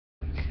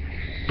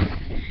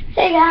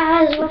Hey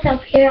guys, what's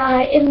up here?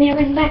 It's me,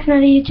 I'm back on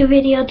another YouTube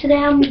video. Today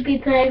I'm going to be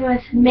playing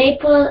with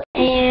Maple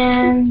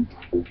and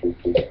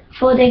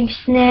Folding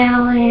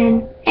Snail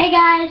and... Hey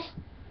guys!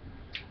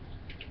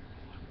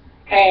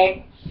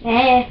 Hey.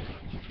 Hey.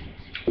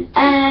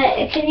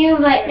 Can you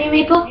invite me,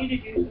 Maple?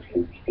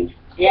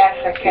 Yes,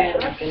 I can.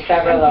 There's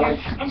several others.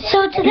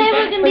 So today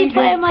we're going to be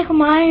playing Michael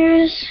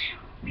Myers.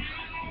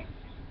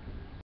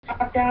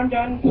 I'm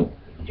done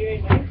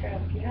doing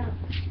Minecraft, yeah.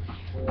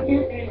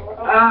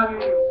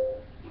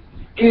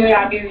 Dude,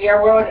 I'll do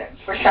your world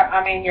for some.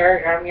 I mean,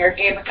 your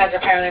game because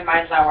apparently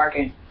mine's not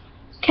working.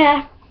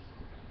 Okay.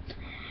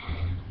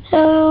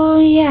 So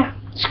yeah,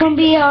 it's gonna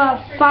be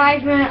a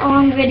 5-minute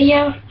long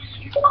video.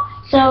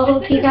 So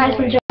hope you guys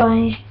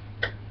enjoy.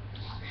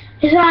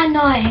 It's not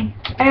annoying,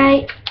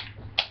 alright?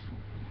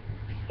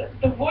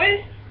 The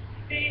voice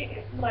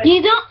thing, like...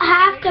 You don't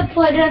have to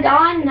put it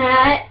on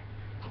that.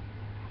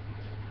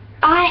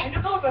 I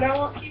know, but I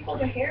want people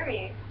to hear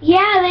me.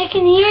 Yeah, they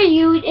can hear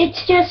you.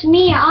 It's just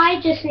me. I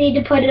just need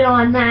to put it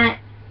on that.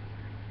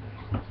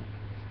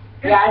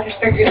 Yeah, I just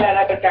figured that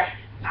out.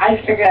 I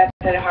just figured out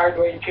the hard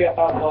way to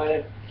upload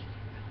it.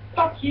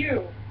 Fuck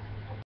you.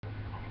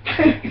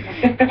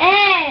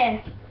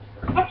 Hey!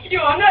 Fuck you,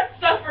 I'm not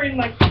suffering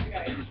like you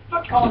guys.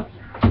 Fuck all of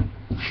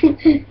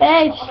you.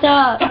 Hey,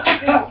 stop.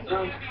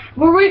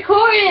 We're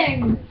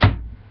recording.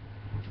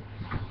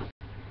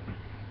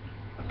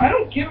 I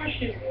don't give a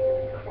shit if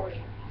you're recording.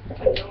 It's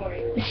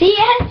annoying.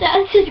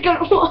 CSS is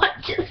gonna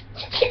watch us.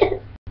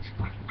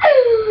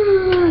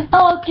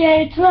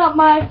 Okay, it's not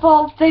my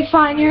fault they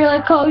find your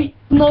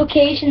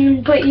location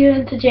and put you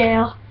into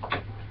jail.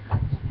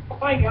 Oh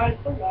my god,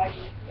 it's so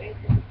laggy.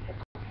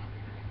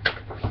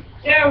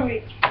 There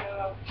we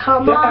go.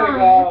 Come There on. we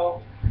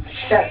go.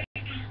 Shit.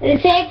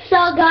 It takes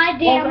so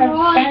goddamn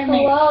long to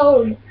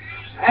load.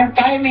 I'm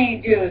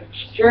timing, dude.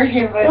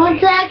 Jersey, 1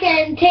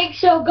 second. It takes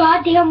so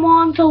goddamn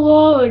long to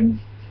load.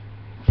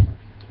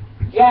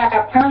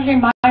 Yeah, apparently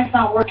mine's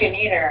not working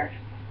either.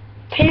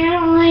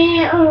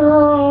 Apparently,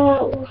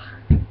 I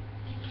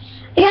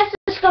guess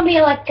it's gonna be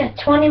like a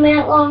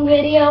 20-minute long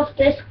video if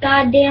this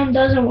goddamn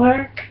doesn't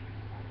work.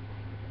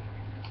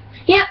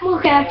 Yep,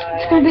 okay.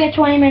 It's gonna be a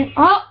 20-minute.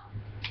 Oh!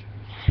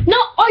 No,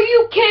 are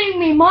you kidding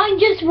me? Mine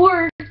just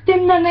worked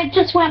and then it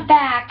just went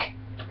back.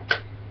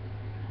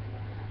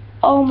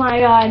 Oh my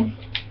god.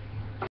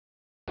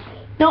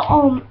 No,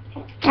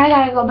 I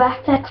gotta go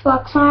back to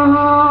Xbox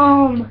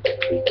Home.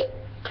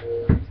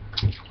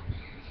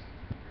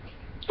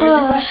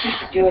 I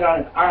should do it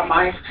on our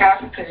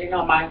Minecraft because you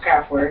know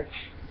Minecraft works.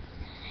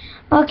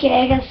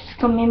 Okay, I guess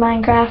it's gonna be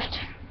Minecraft.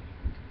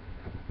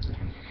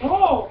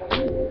 Oh!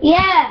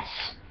 Yes!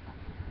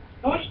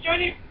 No one's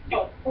joining.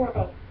 Oh, 4 of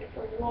us. It's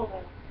a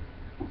woman.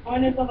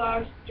 One is allowed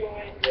to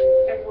join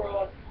the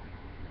world.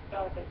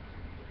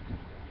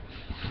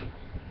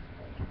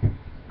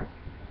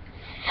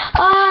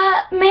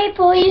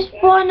 Maple, you just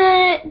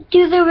wanna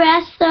do the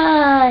rest,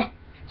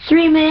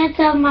 3 minutes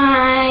of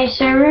my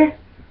server?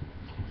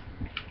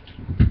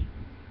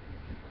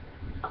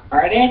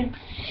 Pardon?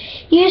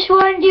 You just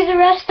wanna do the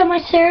rest of my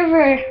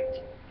server?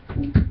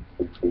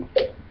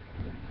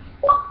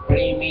 What do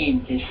you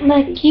mean?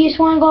 Like, you just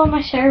wanna go on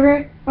my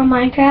server on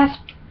Minecraft?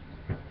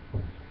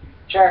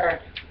 Sure.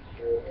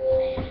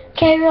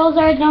 Okay, rules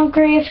are don't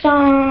grief,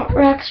 don't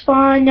wreck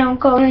spawn, don't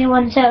go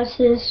anyone's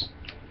houses.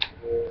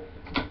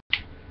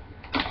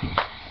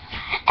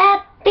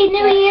 Happy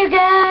New Year,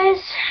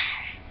 guys!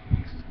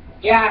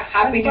 Yeah,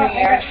 Happy New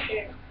Year.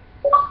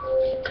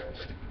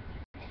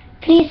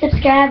 Please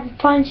subscribe and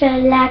punch the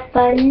like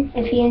button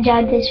if you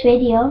enjoyed this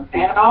video.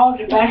 And all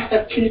the best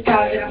of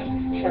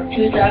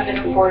 2014.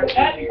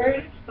 That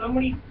hurts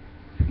somebody.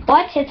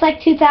 What? It's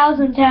like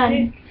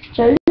 2010.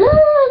 So,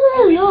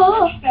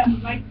 Push that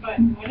like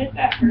button. When does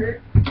that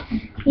hurt?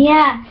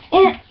 yeah.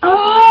 And,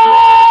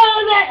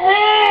 oh, that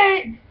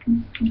hurt!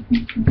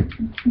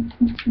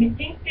 I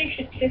think they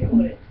should tickle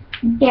it.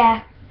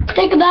 Yeah.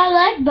 Think about the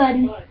like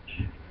button.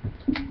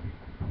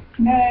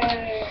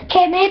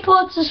 Okay, Maple,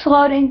 it's just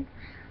floating.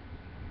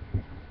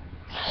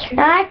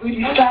 Alright. Will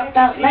you stop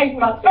that like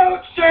button?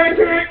 Oh,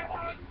 server!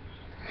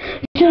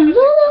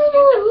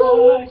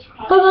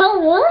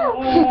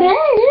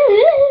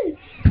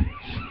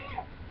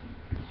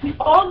 We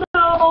all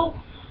know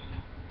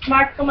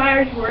Michael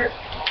Myers works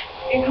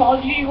and Call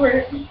of Duty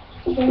works,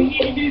 so we need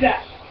to do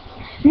that.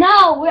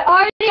 No, we're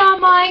already on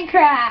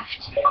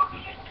Minecraft.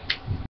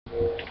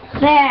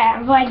 There, I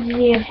invited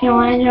you if you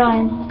want to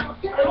join.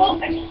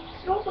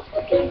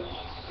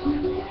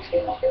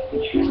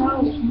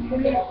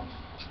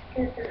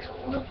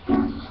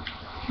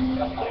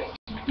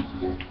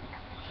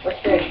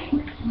 What's this?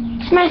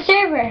 It's my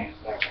server.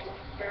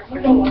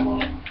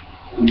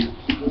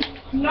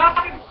 Not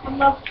I'm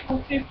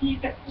level 50,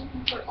 that's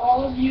for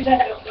all of you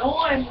that don't know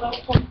I'm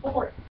level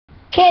 4.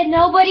 Okay,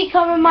 nobody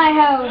come in my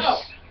house.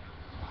 No.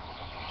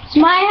 It's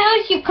my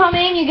house, you come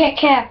in, you get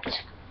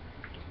kicked.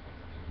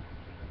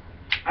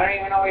 I don't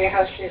even know where your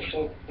house is,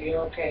 so you're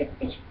okay.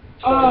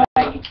 I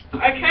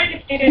kind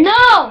of did it.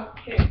 No!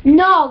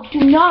 No, do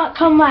not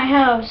come to my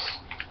house.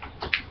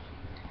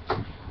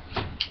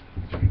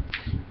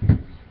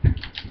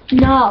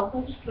 No.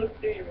 I'll just look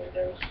through your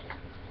windows.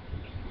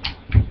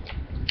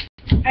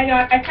 I know,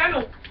 I kind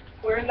of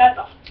learned that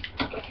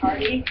the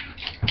party.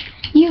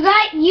 You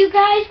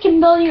guys can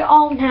build your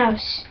own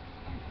house.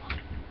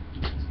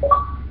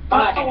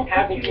 Fine,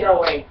 have it your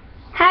way.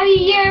 How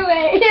you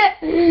way?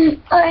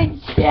 I'm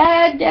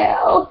sad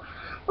now.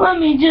 Let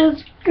me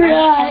just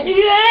cry.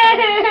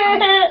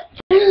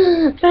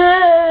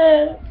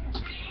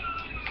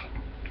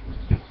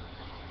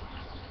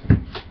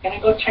 Can I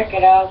go check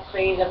it out,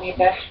 please? I'm your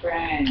best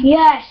friend.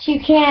 Yes, you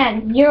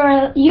can. You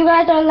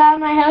guys are allowed in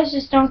my house.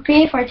 Just don't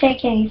grieve or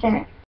take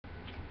anything.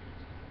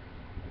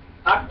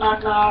 Knock,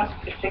 knock,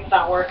 knock. This thing's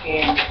not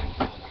working.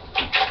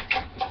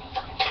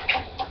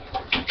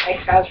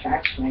 Nice house,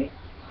 actually.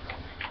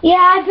 Yeah,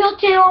 I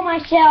built it all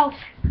myself.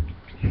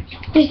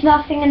 There's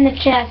nothing in the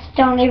chest.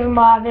 Don't even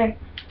bother.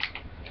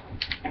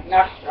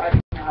 Enough. I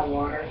don't have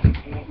water.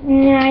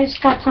 Yeah, I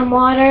just got some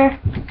water.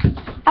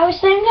 I was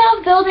thinking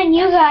of building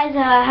you guys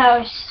a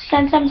house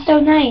since I'm so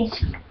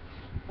nice.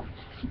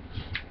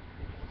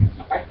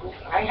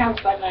 I have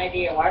an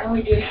idea. Why don't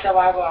we do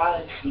survival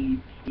island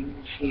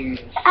series?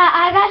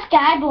 I got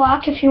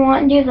Skyblock if you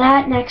want to do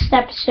that next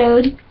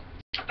episode.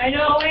 I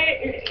know,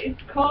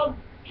 it's called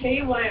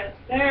Caveman.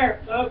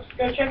 There, folks,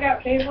 go check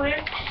out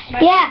Caveman.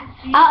 Yeah,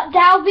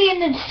 that'll be in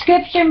the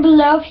description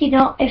below if you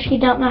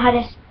don't know how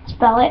to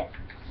spell it.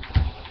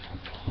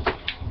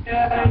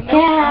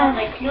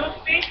 No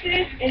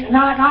spaces. It's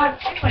Not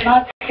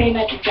saying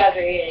that you guys are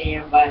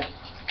alien, but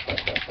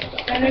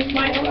and it's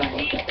my own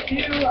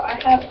too. I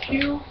have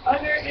 2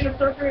 other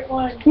inappropriate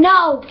ones.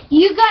 No,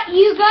 you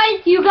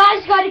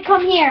guys got to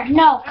come here.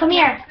 No, come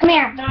here.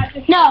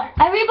 No,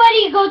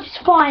 everybody go to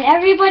spawn.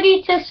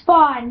 Everybody to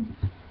spawn.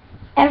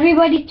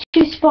 Everybody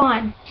to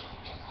spawn.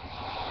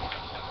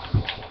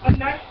 I'm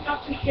nice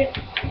enough to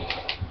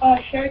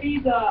show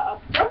you the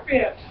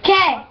appropriate.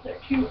 Okay. The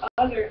 2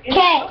 other.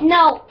 Okay.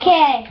 No.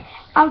 Okay.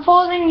 I'm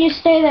folding. You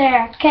stay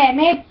there. Okay.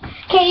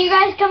 Okay. You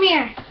guys come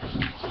here.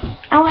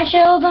 I want to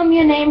show them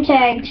your name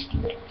tags.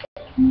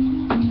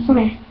 Come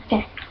here.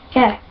 Okay.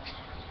 Okay.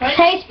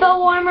 Hey, spell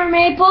warmer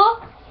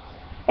maple.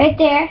 Right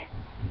there.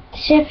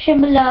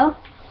 Description below.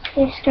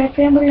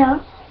 Description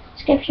below.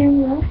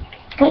 Description below.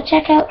 Go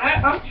check out.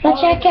 Go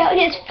check out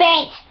his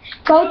face.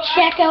 Go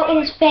check out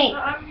his face.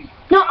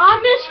 No,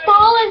 I'm the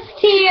smallest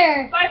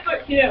here.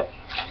 5'2".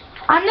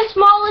 I'm the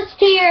smallest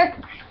here.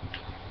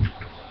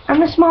 I'm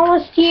the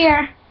smallest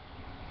here.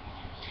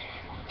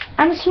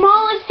 I'm the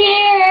smallest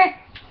here.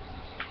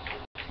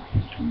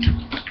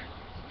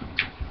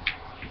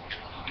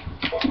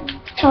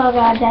 Oh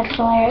god, that's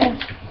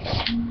hilarious.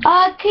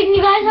 Can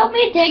you guys help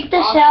me dig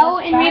the shell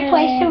and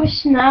replace it with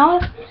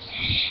snow?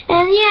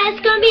 And yeah,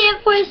 it's gonna be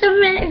it for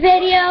some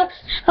video.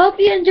 Hope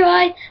you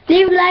enjoyed.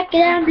 Leave a like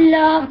down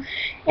below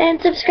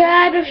and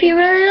subscribe if you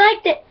really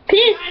liked it.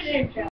 Peace.